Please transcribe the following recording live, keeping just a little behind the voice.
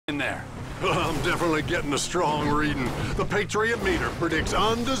I'm definitely getting a strong reading. The Patriot meter predicts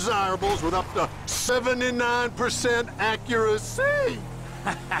undesirables with up to 79% accuracy.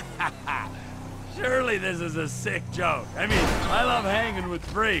 Surely this is a sick joke. I mean, I love hanging with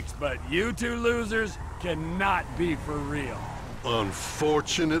freaks, but you two losers cannot be for real.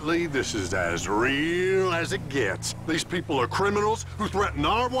 Unfortunately, this is as real as it gets. These people are criminals who threaten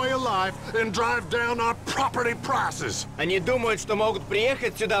our way of life and drive down our property prices. Они думают, что могут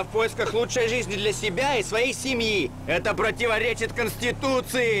приехать сюда в поисках лучшей жизни для себя и своей семьи. Это противоречит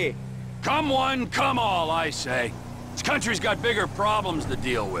Конституции. Come one, come all, I say. This country's got bigger problems to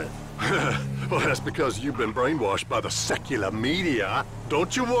deal with. Well, that's because you've been brainwashed by the secular media.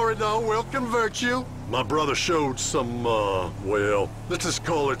 Don't you worry, though. We'll convert you. My brother showed some, well, let's just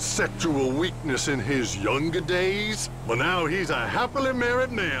call it sexual weakness in his younger days. But now he's a happily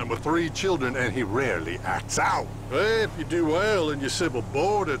married man with 3 children, and he rarely acts out. Hey, if you do well in your civil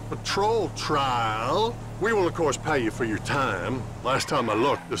border patrol trial, we will, of course, pay you for your time. Last time I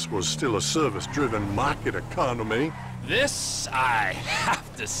looked, this was still a service-driven market economy. This I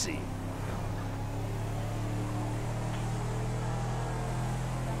have to see.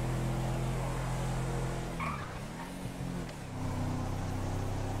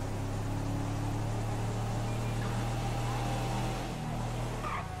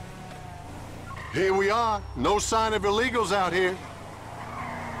 Here we are. No sign of illegals out here.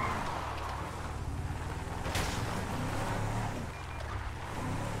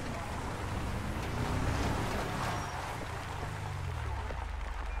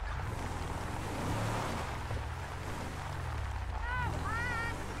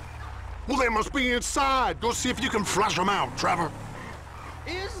 Well, they must be inside. Go see if you can flush them out, Trevor.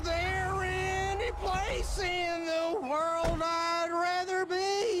 Is there any place in the world I'd rather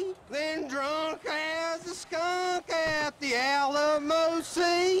be than drunk as a skunk at the Alamo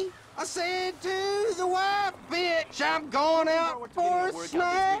Sea? I said to the wife, bitch, I'm going out for a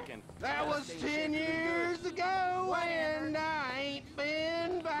snack. That was 10 years ago, and I ain't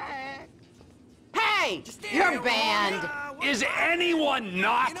been back. Hey, you're banned. Is anyone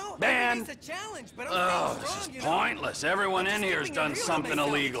not You know, banned? it's a challenge, but I'm Oh, staying this strong, is you know? pointless. Everyone in here's done something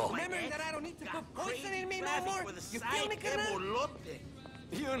illegal. Remembering that I don't need to put poison in me no more. You feel me, carnal?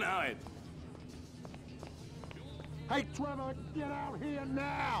 You know it. Hey, Trevor, get out here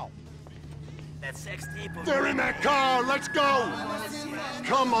now. That sex tape of... They're in that car. Let's go.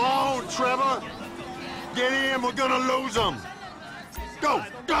 Come on, Trevor. Get in. We're gonna lose them. Go,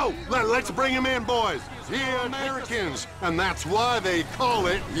 go. Let's bring them in, boys. Yeah, Americans. And that's why they call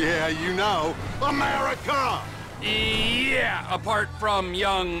it, yeah, you know, America. Yeah, apart from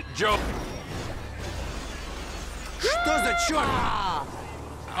young Joe. Что за черт?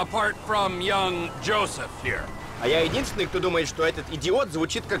 Apart from young Joseph here. А я единственный, кто думает, что этот идиот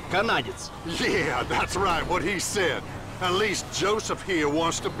звучит как канадец. Yeah, that's right, what he said. At least Joseph here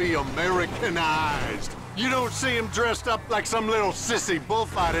wants to be Americanized. You don't see him dressed up like some little sissy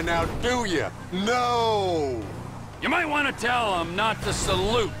bullfighter now, do you? No! You might want to tell him not to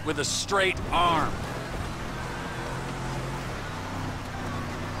salute with a straight arm.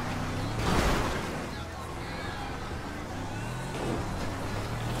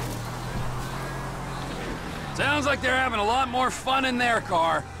 Sounds like they're having a lot more fun in their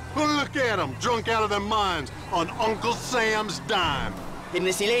car. Well, look at them, drunk out of their minds on Uncle Sam's dime.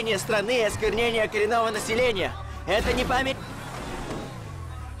 Перенаселение страны и осквернение коренного населения. Это не память...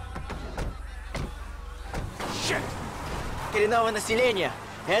 Shit! Коренного населения.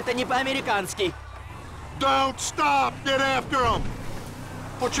 Это не по-американски. Don't stop! Get after them!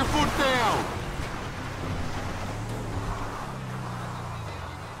 Put your foot down!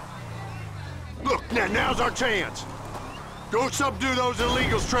 Look, now's our chance. Go subdue those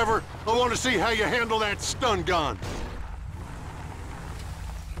illegals, Trevor. I want to see how you handle that stun gun.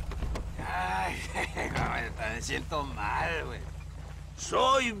 Ay, me siento mal, güey.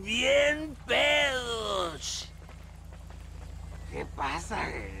 Soy bien pedos. ¿Qué pasa,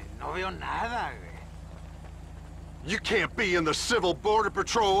 güey? No veo nada, güey. You can't be in the Civil Border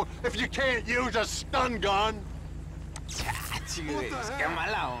Patrol if you can't use a stun gun. Chachi, güey. Qué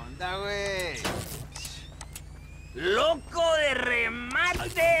mala onda, güey. ¡Loco de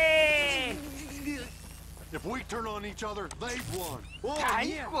remate! If we turn on each other, they've won.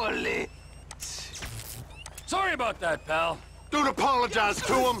 ¡Cállate! Sorry about that, pal. Don't apologize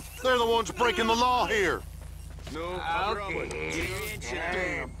to them. They're the ones breaking the law here. No problem.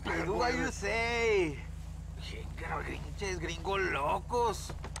 Okay. Do what you say. Pinches gringos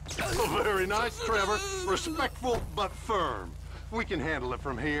locos. Oh, very nice, Trevor. Respectful, but firm. We can handle it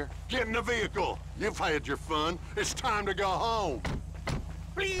from here. Get in the vehicle. You've had your fun. It's time to go home.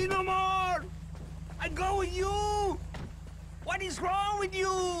 Please, no more! I'd go with you! What is wrong with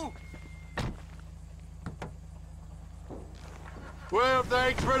you? Well,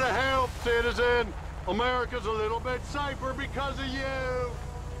 thanks for the help, citizen. America's a little bit safer because of you.